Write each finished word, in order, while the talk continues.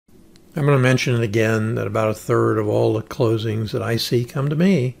I'm going to mention it again that about a third of all the closings that I see come to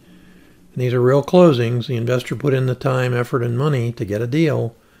me. And these are real closings. The investor put in the time, effort, and money to get a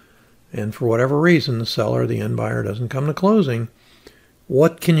deal. And for whatever reason, the seller, the end buyer, doesn't come to closing.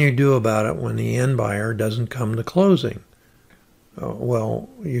 What can you do about it when the end buyer doesn't come to closing? Well,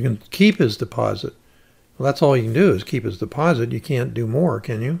 you can keep his deposit. Well, that's all you can do is keep his deposit. You can't do more,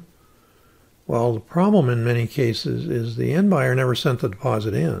 can you? Well, the problem in many cases is the end buyer never sent the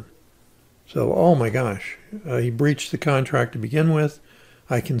deposit in. So, oh my gosh, he breached the contract to begin with.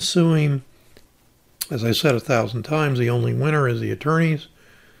 I can sue him. As I said 1,000 times, the only winner is the attorneys.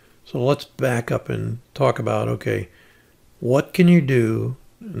 So let's back up and talk about, okay, what can you do?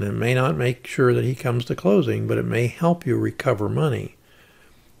 And it may not make sure that he comes to closing, but it may help you recover money.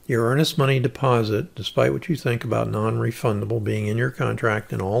 Your earnest money deposit, despite what you think about non-refundable being in your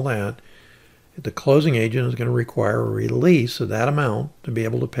contract and all that, the closing agent is going to require a release of that amount to be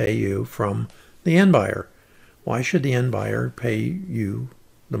able to pay you from the end buyer. Why should the end buyer pay you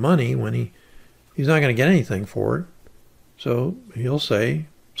the money when he's not going to get anything for it? So he'll say,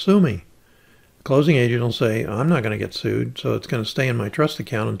 sue me. The closing agent will say, I'm not going to get sued, so it's going to stay in my trust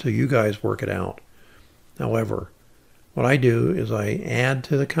account until you guys work it out. However, what I do is I add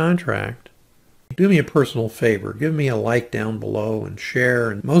to the contract. Do me a personal favor. Give me a like down below and share,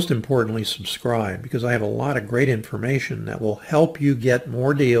 and most importantly, subscribe, because I have a lot of great information that will help you get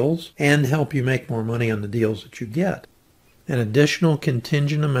more deals and help you make more money on the deals that you get. An additional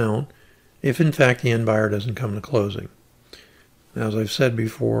contingent amount if, in fact, the end buyer doesn't come to closing. Now, as I've said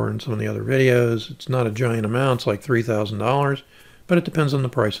before in some of the other videos, it's not a giant amount. It's like $3,000, but it depends on the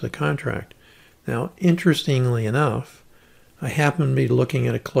price of the contract. Now, interestingly enough, I happened to be looking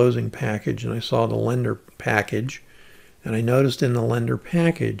at a closing package and I saw the lender package, and I noticed in the lender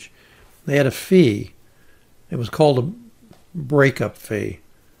package they had a fee. It was called a breakup fee.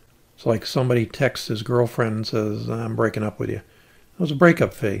 It's like somebody texts his girlfriend and says, I'm breaking up with you. It was a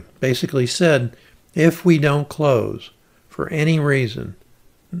breakup fee. Basically said, if we don't close for any reason,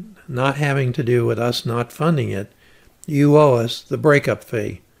 not having to do with us not funding it, you owe us the breakup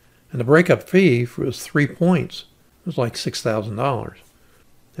fee. And the breakup fee was 3 points. It was like $6,000.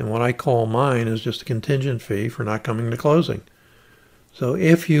 And what I call mine is just a contingent fee for not coming to closing. So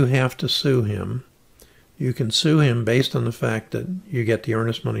if you have to sue him, you can sue him based on the fact that you get the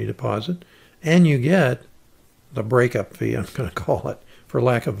earnest money deposit and you get the breakup fee, I'm going to call it, for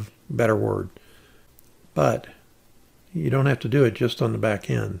lack of a better word. But you don't have to do it just on the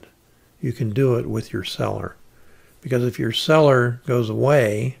back end. You can do it with your seller. Because if your seller goes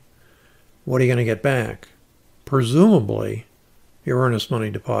away, what are you going to get back? Presumably, your earnest money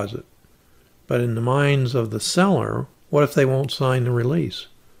deposit. But in the minds of the seller, what if they won't sign the release?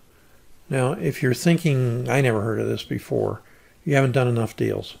 Now, if you're thinking, I never heard of this before, you haven't done enough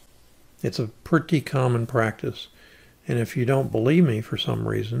deals. It's a pretty common practice. And if you don't believe me for some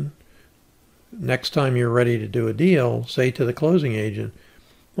reason, next time you're ready to do a deal, say to the closing agent,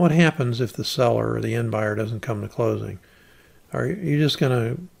 what happens if the seller or the end buyer doesn't come to closing? Are you just going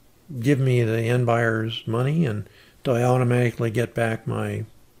to give me the end buyer's money, and do I automatically get back my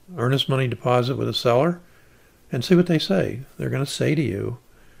earnest money deposit with the seller? And see what they say. They're going to say to you,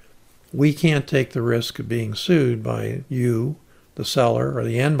 we can't take the risk of being sued by you, the seller, or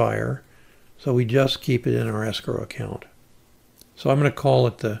the end buyer, so we just keep it in our escrow account. So I'm going to call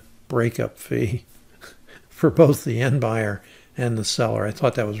it the breakup fee for both the end buyer and the seller. I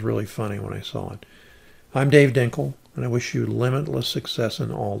thought that was really funny when I saw it. I'm Dave Dinkle, and I wish you limitless success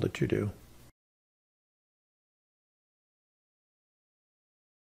in all that you do.